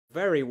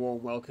Very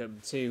warm welcome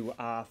to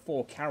our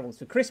Four Carols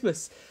for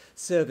Christmas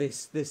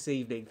service this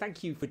evening.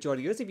 Thank you for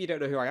joining us. If you don't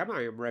know who I am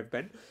Rev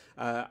Ben,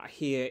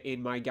 here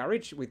in my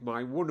garage with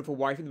my wonderful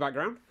wife in the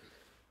background.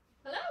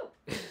 Hello!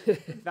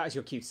 That's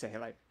your cue to say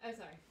hello. Oh,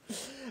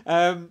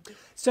 sorry.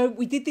 So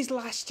we did this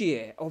last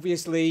year.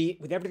 Obviously,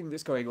 with everything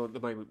that's going on at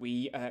the moment,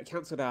 we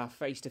cancelled our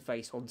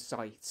face-to-face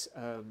on-site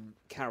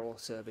carol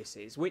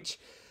services, which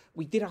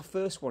we did our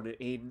first one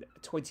in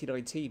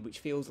 2019, which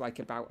feels like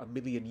about a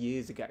million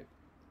years ago.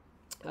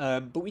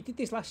 But we did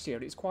this last year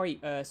and it's quite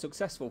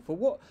successful. For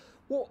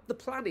what the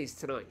plan is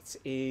tonight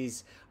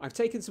is I've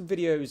taken some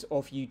videos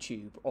off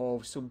YouTube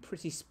of some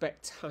pretty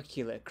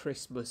spectacular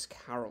Christmas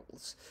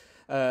carols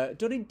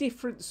done in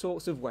different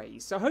sorts of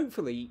ways. So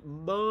hopefully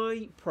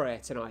my prayer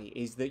tonight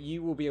is that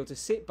you will be able to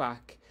sit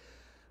back,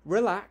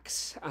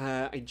 relax,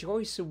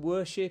 enjoy some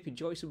worship,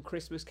 enjoy some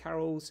Christmas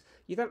carols.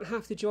 You don't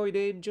have to join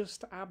in,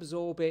 just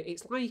absorb it.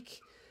 It's like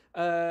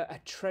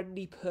a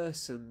trendy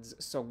person's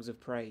songs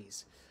of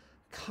praise.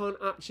 Can't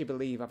actually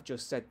believe I've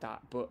just said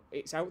that, but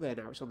it's out there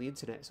now, it's on the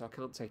internet, so I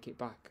can't take it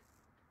back.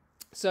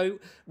 So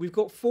we've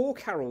got four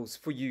carols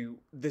for you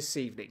this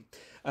evening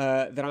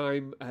that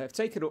I've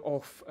taken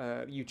off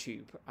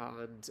YouTube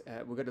and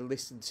we're going to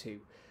listen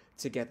to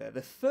together.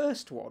 The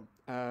first one,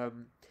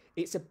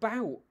 it's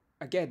about,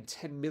 again,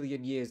 10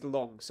 million years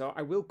long, so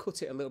I will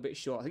cut it a little bit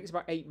short. I think it's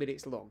about 8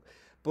 minutes long,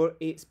 but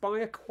it's by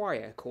a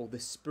choir called the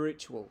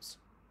Spirituals.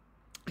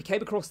 I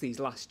came across these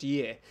last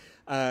year.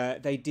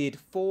 They did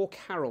 4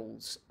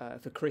 carols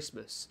for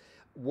Christmas,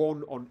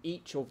 one on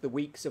each of the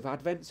weeks of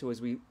Advent. So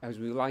as we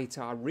light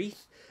our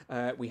wreath,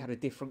 we had a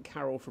different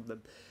carol from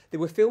them. They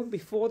were filmed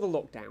before the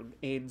lockdown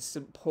in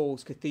St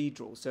Paul's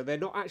Cathedral. So they're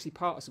not actually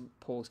part of St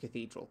Paul's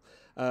Cathedral,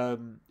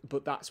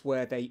 but that's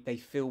where they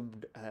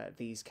filmed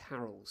these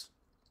carols.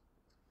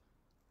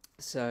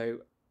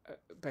 So,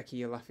 Becky,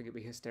 you're laughing at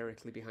me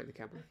hysterically behind the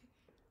camera.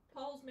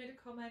 Paul's made a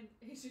comment.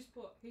 He's just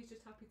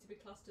happy to be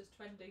classed as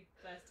trendy.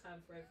 First time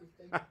for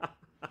everything.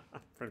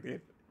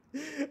 Brilliant.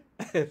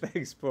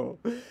 Thanks, Paul.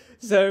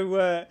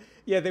 So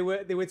yeah, they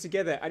were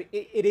together, and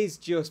it is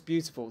just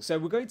beautiful. So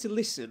we're going to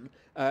listen.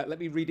 Let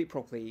me read it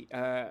properly.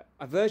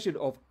 A version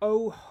of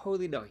 "O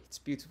Holy Night,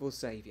 Beautiful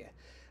Saviour"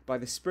 by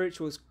the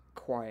Spirituals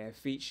Choir,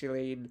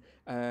 featuring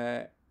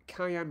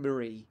Kyan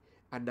Marie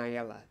and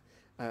Niella.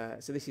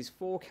 So this is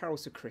 4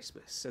 carols for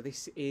Christmas. So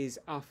this is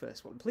our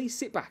first one. Please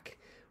sit back,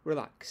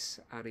 relax,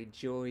 and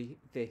enjoy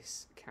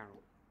this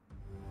carol.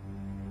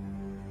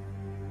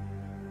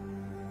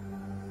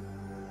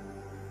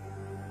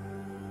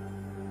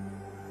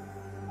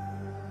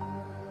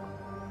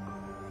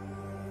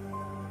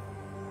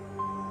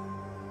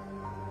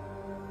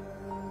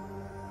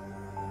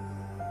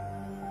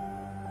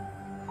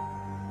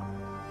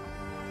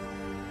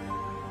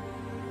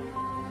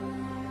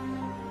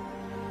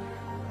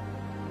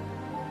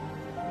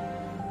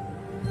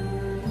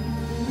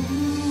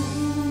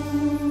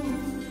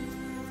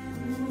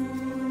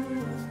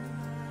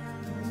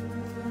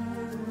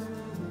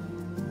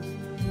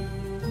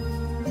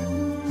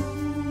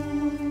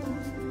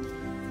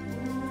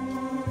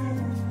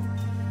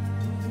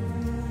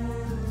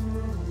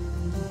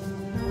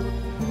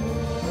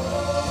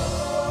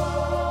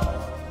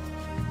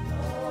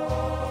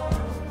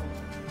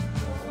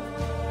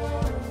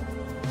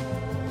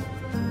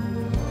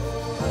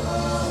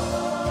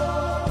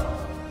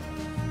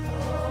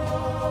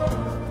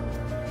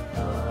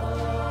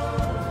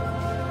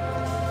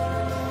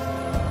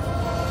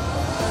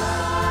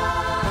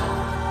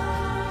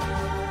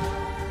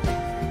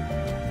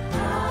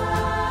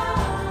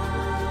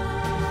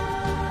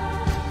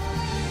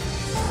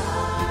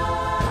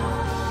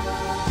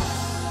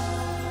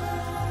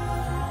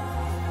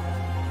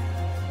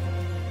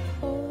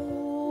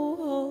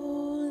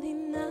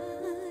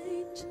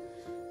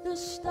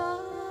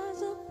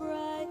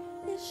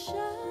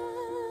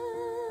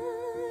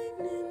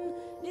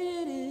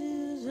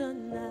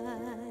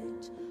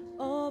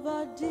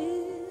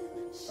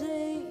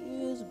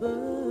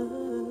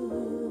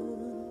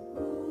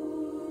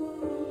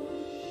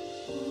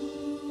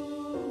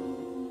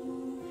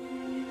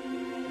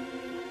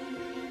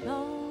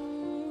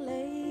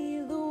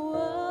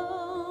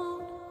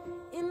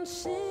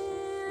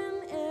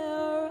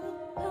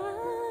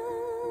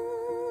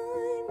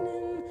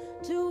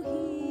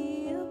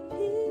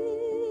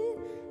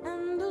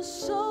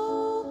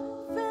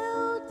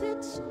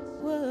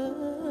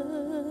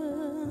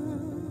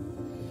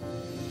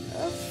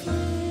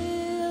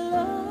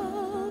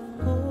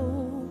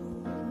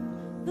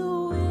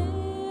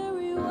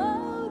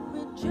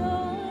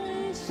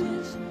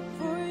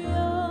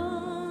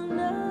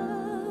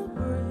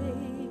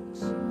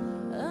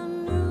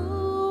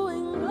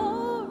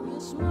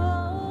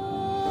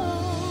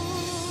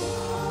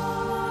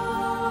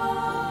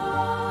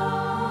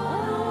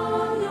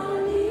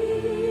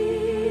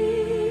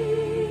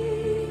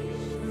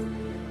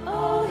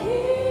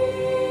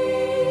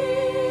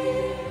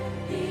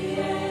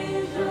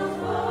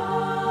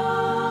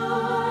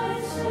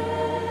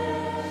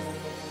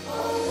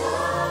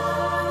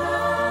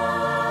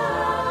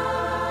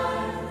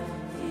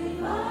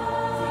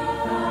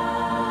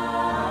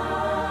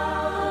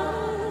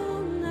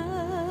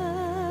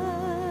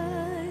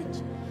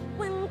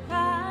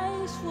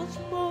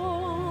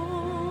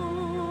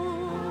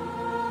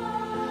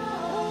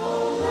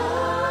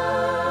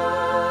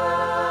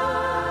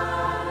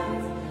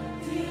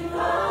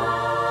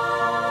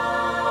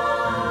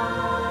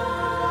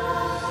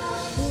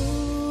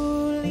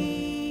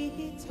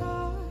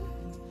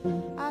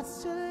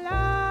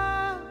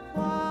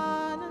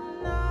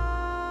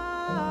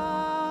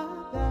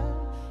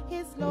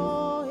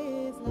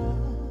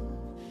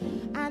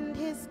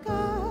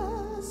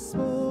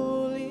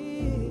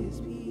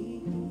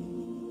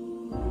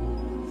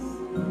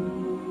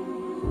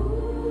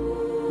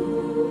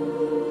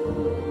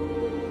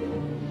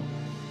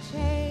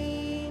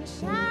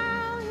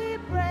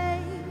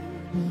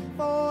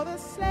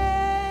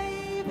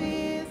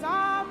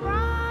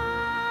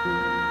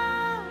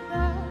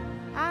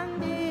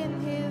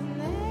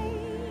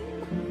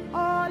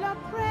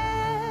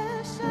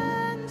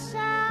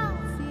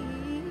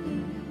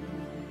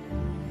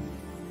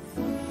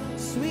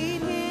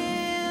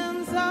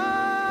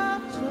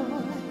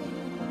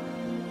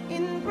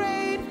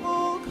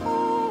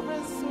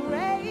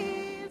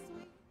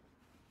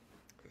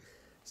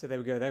 So there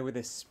we go, there were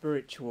the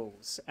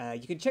Spirituals.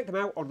 You can check them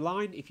out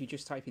online. If you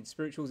just type in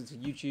Spirituals into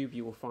YouTube,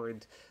 you will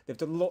find they've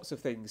done lots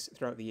of things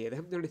throughout the year. They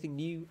haven't done anything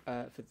new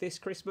for this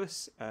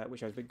Christmas,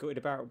 which I was a bit gutted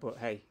about, but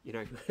hey, you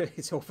know,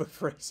 it's all for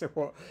free, so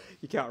what?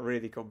 You can't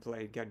really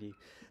complain, can you?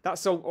 That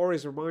song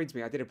always reminds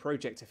me, I did a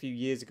project a few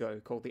years ago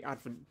called the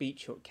Advent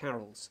Beach Hut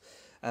Carols,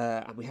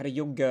 and we had a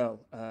young girl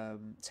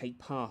take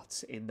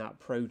part in that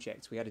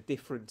project. We had a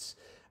different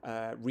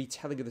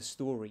retelling of the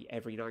story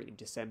every night in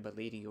December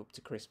leading up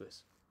to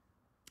Christmas.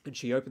 And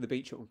she opened the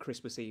beach hut on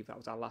Christmas Eve, that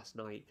was our last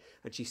night,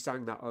 and she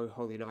sang that Oh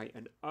Holy Night,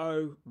 and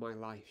oh my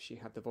life, she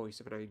had the voice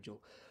of an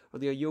angel.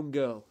 Only a young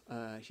girl,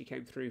 she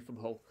came through from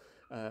Hull,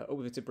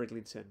 over to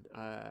Bridlington,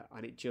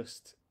 and it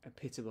just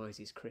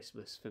epitomises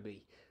Christmas for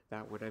me,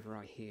 that whenever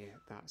I hear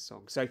that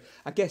song. So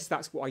I guess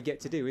that's what I get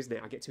to do, isn't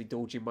it? I get to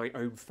indulge in my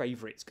own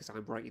favourites because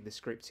I'm writing the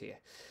script here.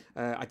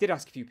 I did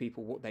ask a few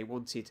people what they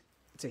wanted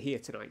to hear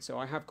tonight, so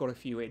I have got a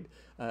few in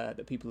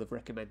that people have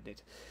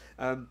recommended.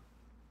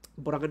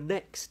 But our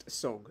next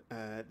song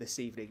this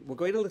evening, we're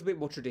going a little bit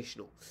more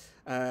traditional.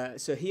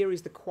 So here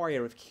is the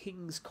choir of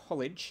King's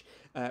College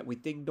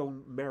with Ding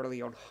Dong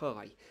Merrily on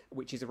High,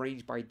 which is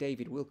arranged by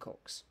David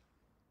Wilcox.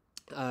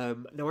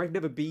 Now, I've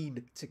never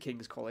been to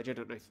King's College, I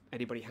don't know if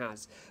anybody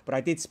has, but I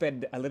did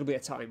spend a little bit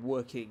of time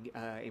working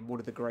in one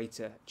of the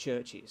greater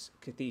churches,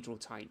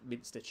 cathedral-type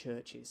Minster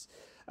churches.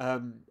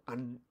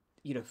 And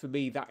you know, for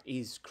me, that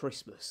is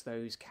Christmas,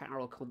 those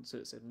carol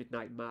concerts at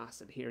midnight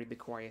mass and hearing the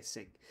choir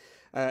sing.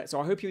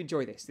 So I hope you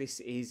enjoy this. This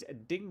is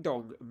Ding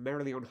Dong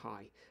Merrily on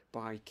High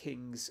by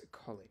King's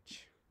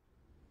College.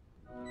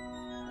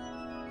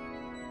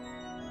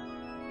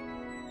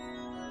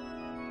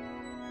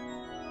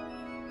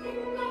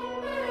 Ding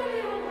dong, merrily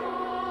on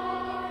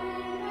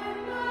high,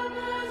 and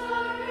banners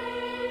are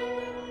ring.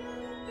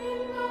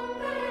 Ding dong,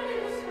 merrily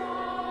the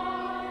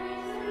skies,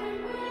 and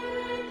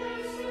with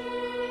they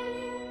sing.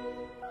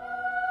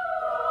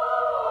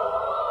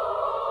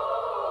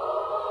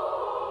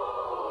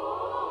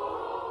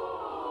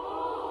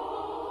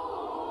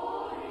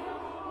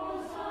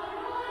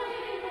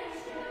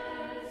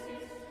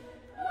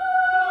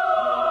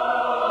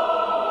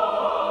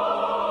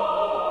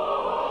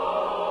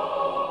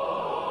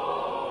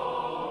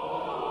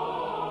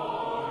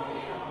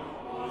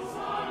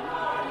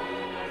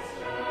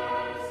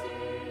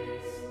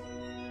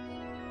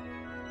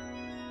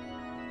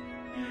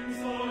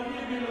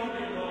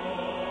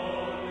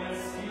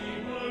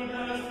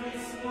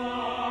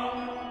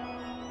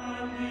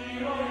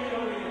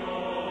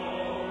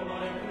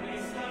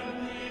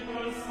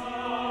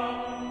 Hosanna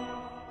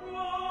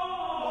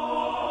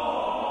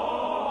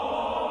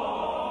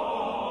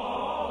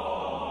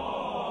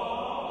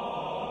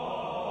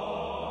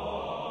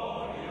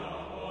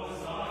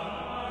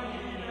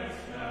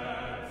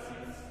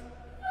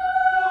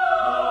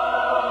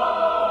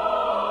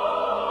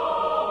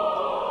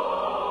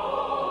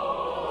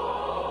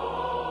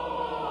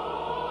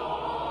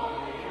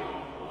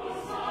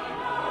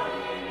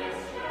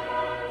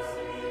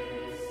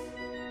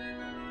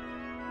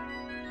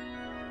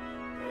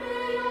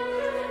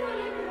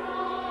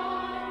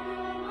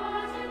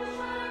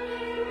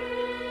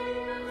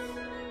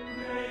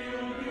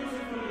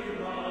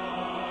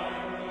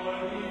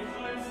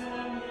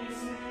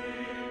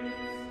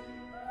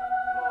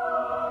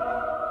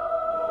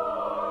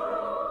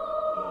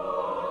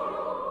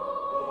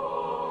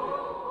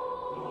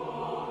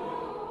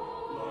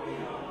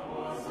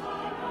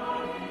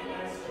in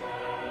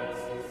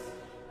excelsis.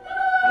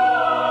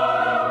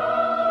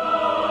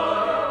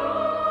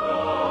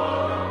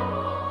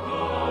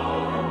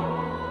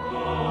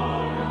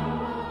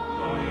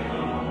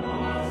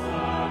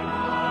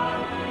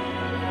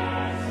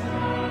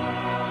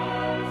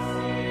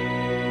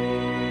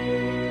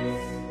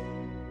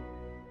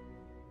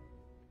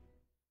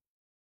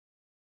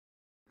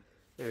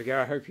 There we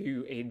go, I hope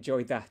you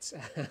enjoyed that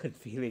and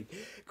feeling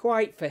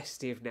quite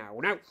festive now.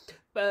 Now,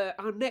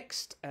 our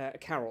next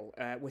carol,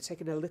 we're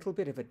taking a little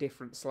bit of a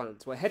different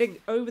slant. We're heading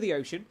over the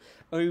ocean,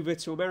 over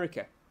to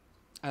America,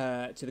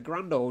 to the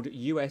grand old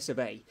US of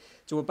A,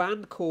 to a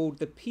band called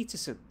the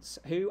Petersons,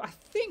 who I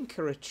think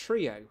are a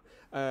trio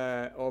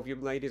of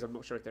young ladies. I'm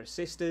not sure if they're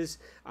sisters,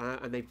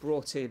 and they've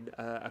brought in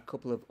a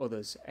couple of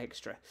others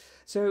extra.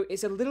 So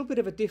it's a little bit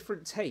of a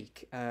different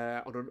take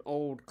on an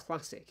old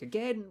classic.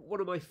 Again,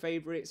 one of my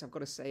favourites, I've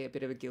got to say, a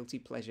bit of a guilty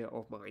pleasure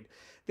of mine.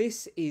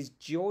 This is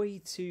Joy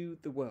to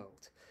the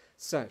World.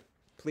 So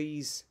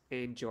please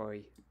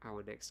enjoy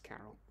our next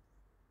carol.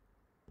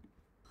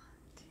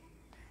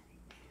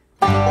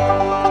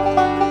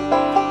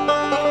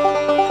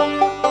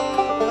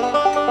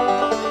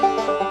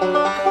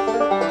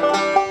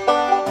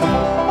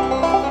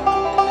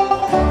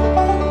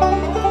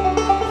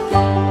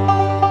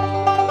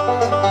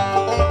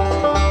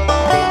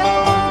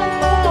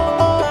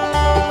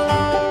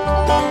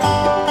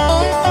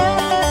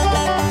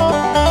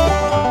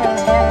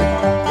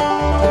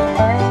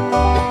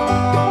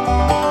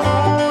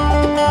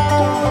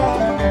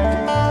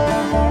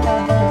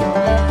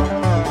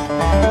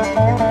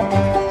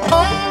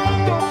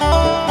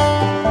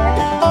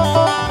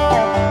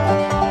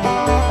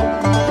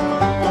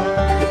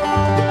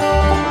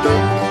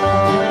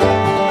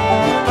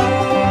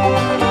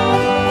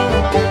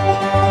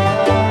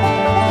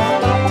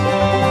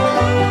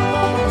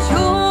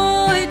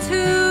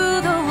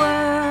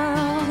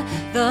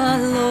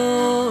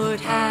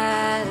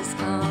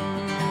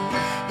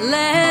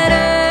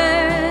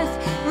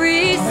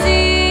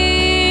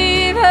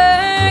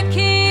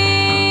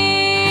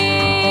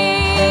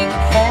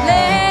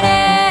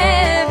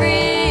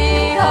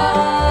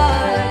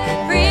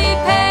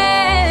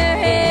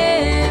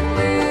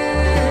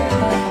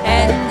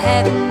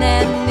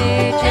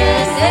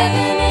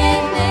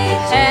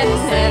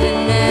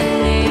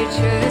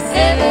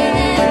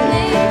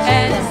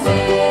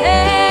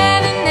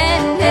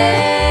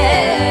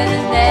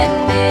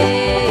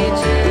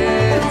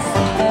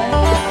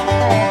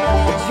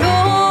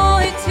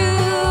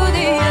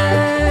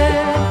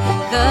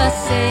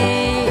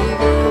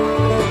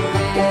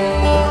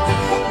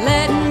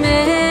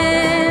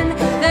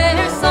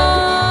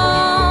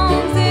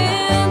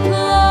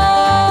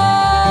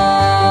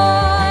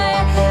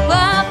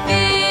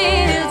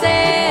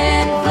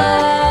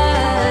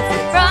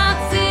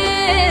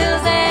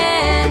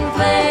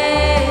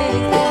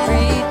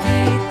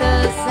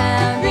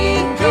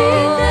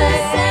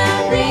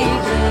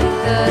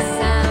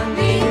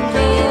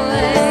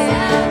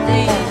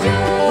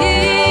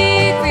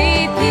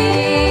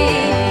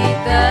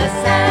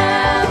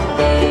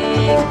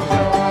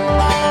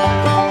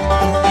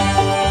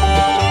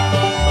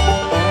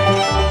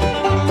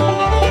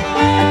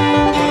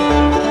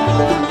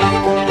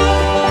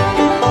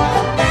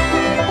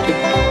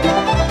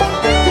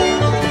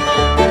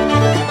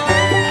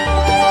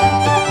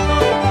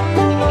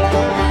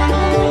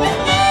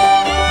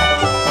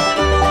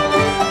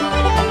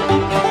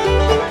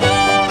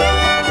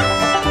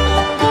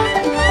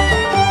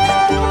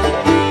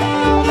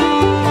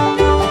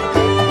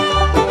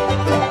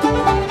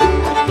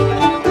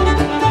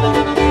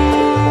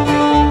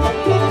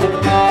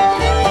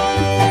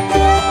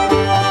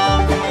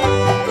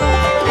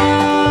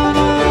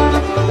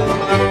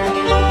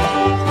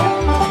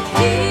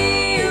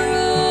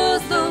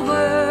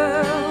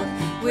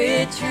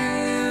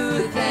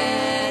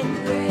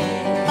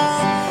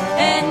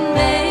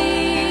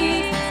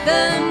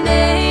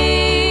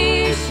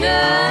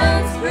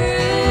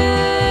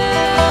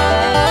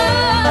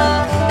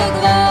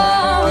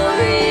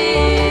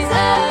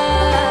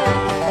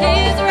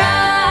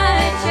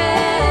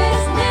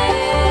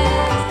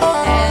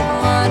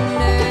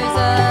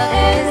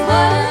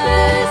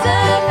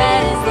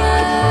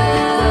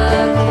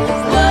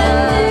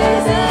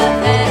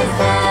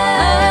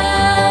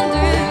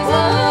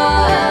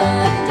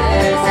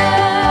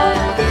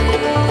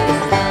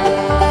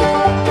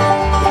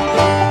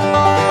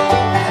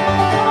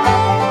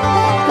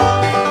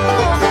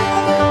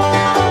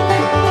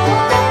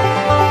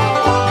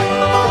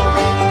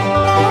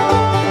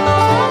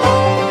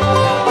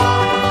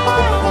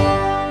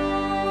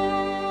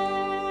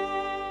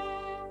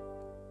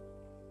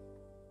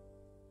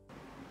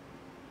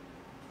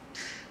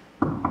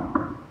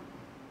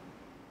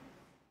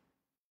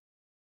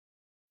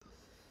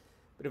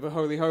 Bit of a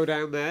holy ho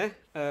down there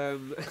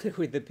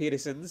with the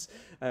Petersons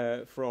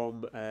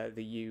from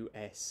the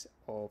US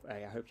of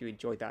A. I hope you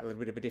enjoyed that. A little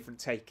bit of a different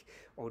take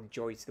on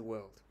Joy to the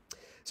World.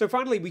 So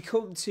finally, we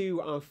come to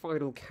our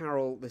final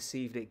carol this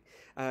evening,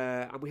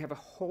 and we have a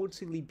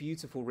hauntingly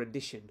beautiful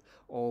rendition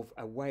of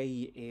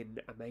Away in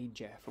a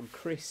Manger from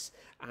Chris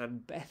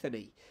and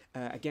Bethany.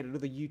 Again,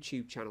 another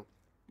YouTube channel.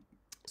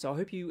 So I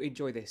hope you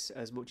enjoy this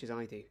as much as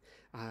I do,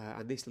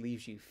 and this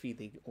leaves you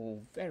feeling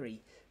all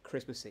very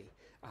Christmassy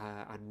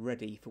and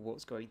ready for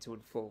what's going to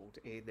unfold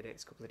in the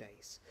next couple of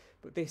days.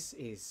 But this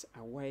is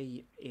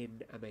Away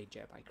in a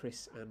Manger by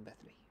Chris and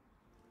Bethany.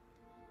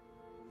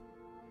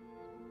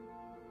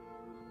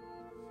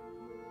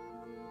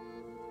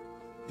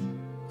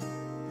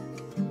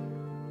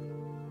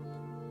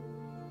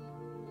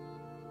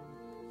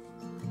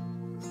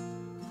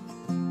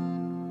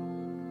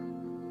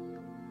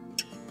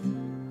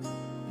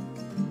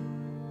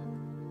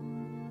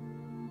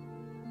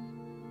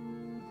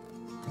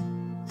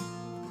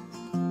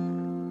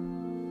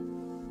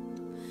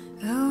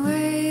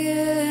 Away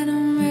in a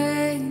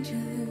manger,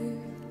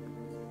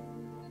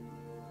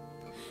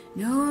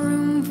 no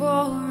room for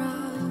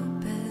a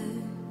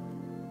bed.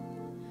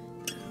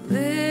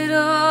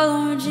 Little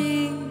Lord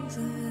Jesus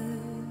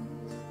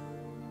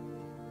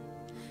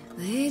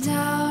laid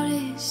down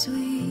his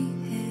sweet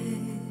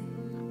head.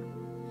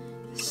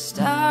 The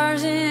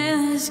stars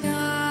in the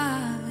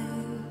sky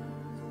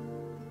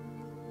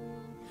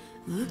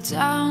looked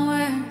down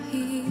where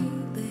he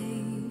lay.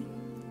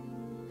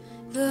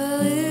 The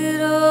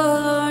little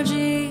Lord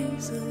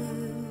Jesus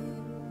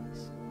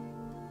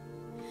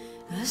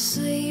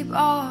asleep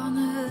on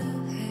the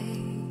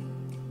hay.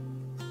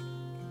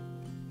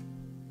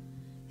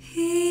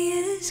 He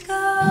is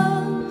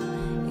come,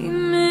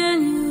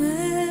 Emmanuel,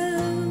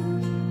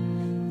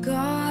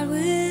 God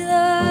with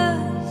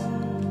us,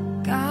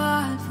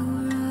 God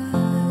for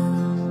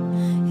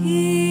us.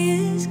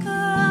 He is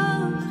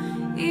come,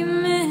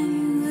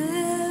 Emmanuel,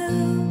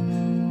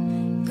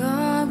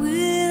 God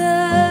with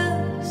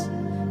us,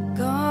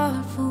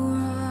 God for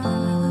us.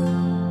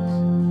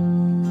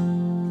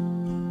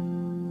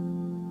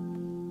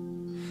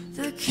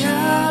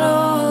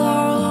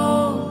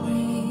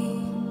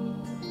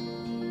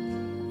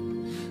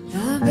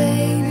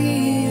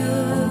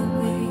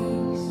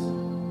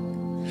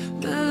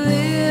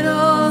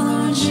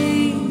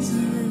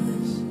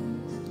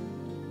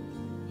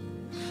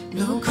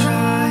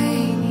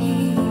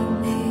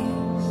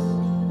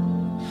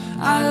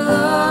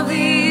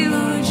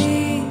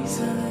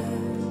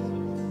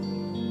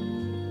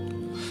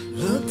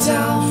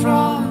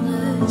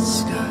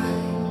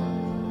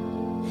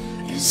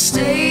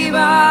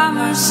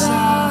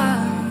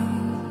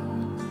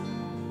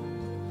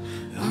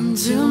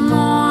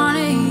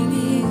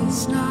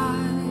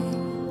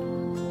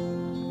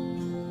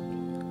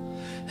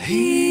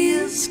 He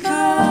is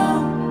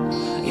come,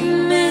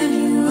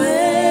 Emmanuel,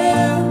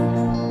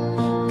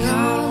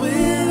 God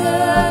with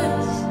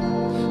us,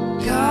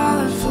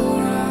 God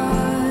for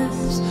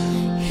us.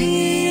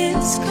 He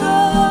is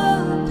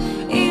come,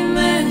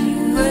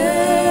 Emmanuel,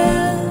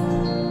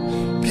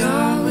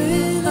 God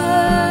with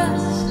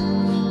us,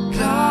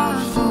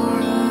 God for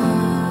us.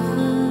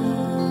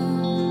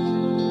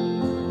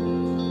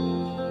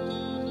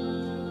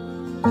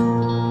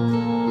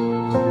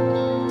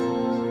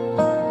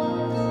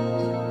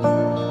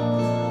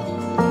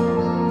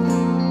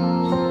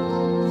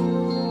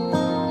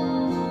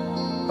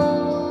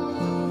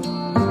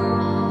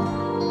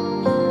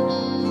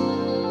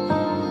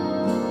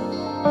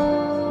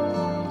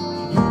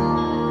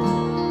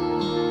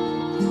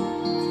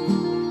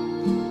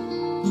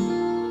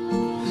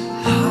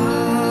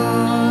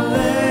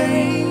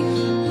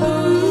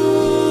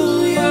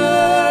 Hallelujah,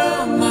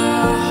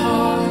 my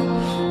heart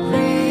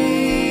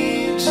rejoices,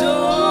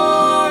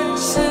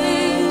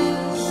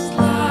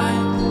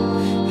 life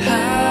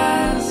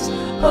has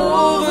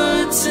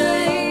overtaken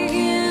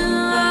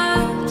my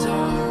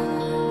dark.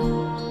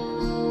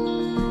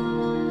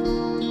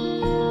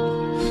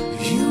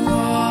 You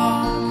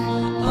walk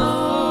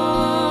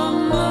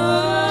among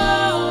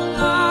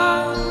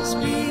us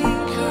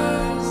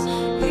because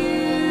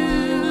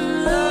you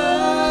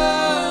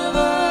love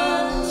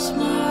us.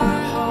 My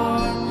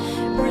heart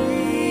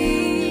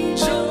rejoices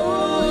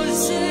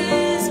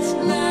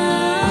now.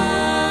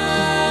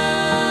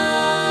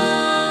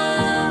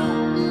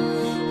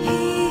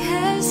 He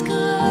has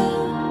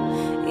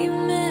come,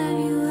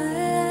 Emmanuel,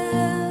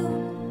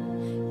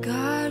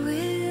 God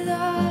with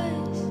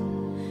us,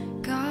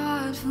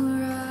 God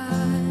for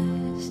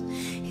us.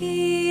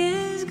 He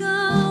is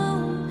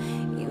gone,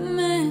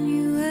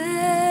 Emmanuel,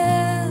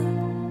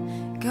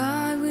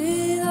 God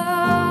with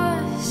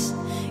us,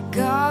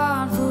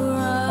 God for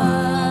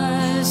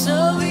us.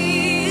 So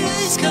He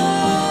is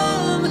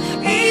come,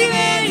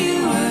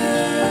 Emmanuel,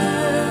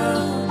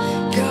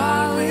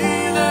 God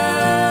with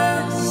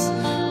us,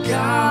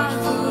 God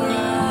for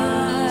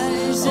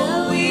us.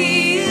 So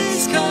He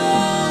is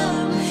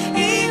come,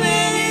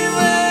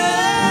 Emmanuel,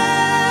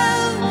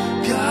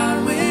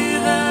 God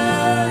with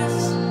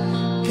us,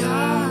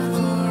 God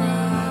for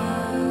us,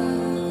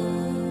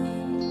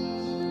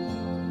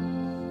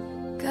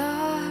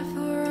 God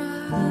for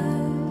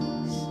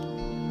us.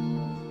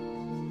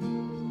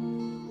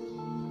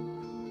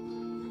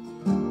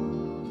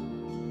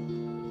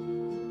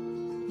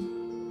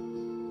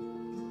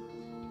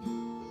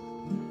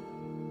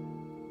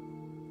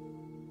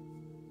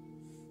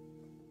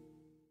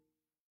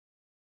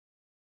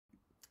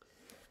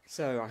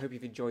 So I hope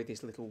you've enjoyed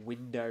this little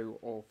window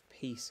of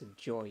peace and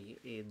joy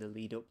in the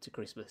lead up to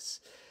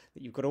Christmas.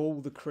 That you've got all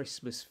the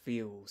Christmas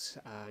feels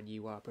and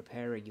you are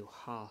preparing your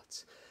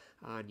heart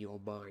and your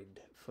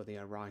mind for the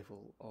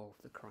arrival of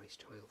the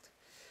Christ child.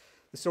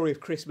 The story of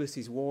Christmas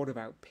is one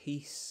about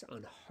peace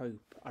and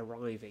hope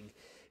arriving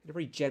in a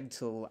very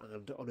gentle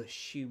and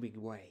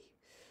unassuming way.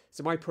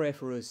 So my prayer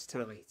for us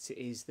tonight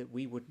is that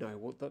we would know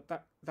what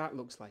that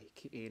looks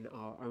like in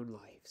our own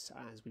lives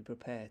as we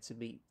prepare to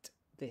meet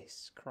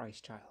this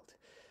Christ child,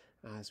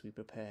 as we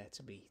prepare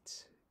to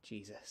meet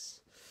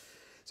Jesus.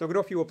 So I'm going to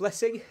offer you a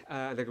blessing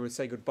and I'm going to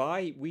say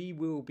goodbye. We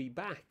will be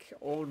back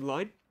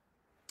online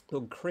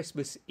on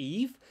Christmas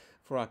Eve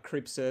for our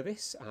crib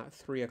service at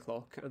 3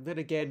 o'clock, and then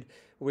again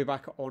we'll be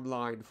back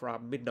online for our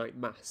midnight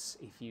mass.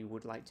 If you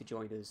would like to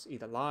join us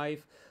either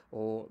live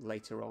or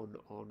later on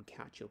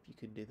catch up, you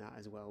can do that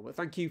as well. But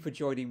thank you for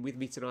joining with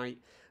me tonight.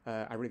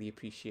 I really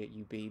appreciate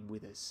you being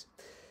with us.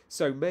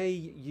 So may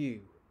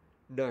you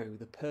know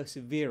the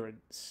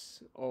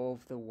perseverance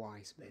of the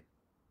wise men.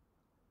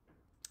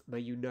 May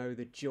you know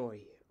the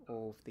joy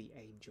of the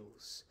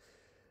angels,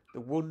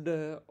 the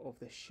wonder of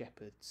the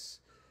shepherds,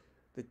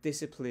 the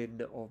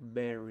discipline of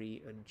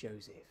Mary and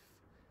Joseph,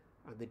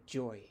 and the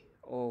joy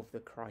of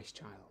the Christ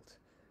child,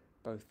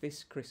 both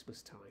this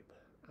Christmas time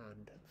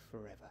and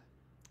forever.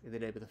 In the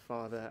name of the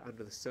Father, and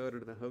of the Son,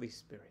 and of the Holy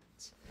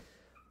Spirit.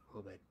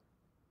 Amen.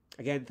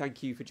 Again,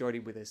 thank you for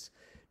joining with us.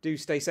 Do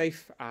stay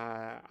safe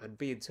and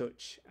be in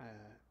touch,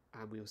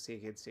 and we will see you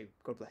again soon.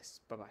 God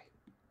bless. Bye-bye.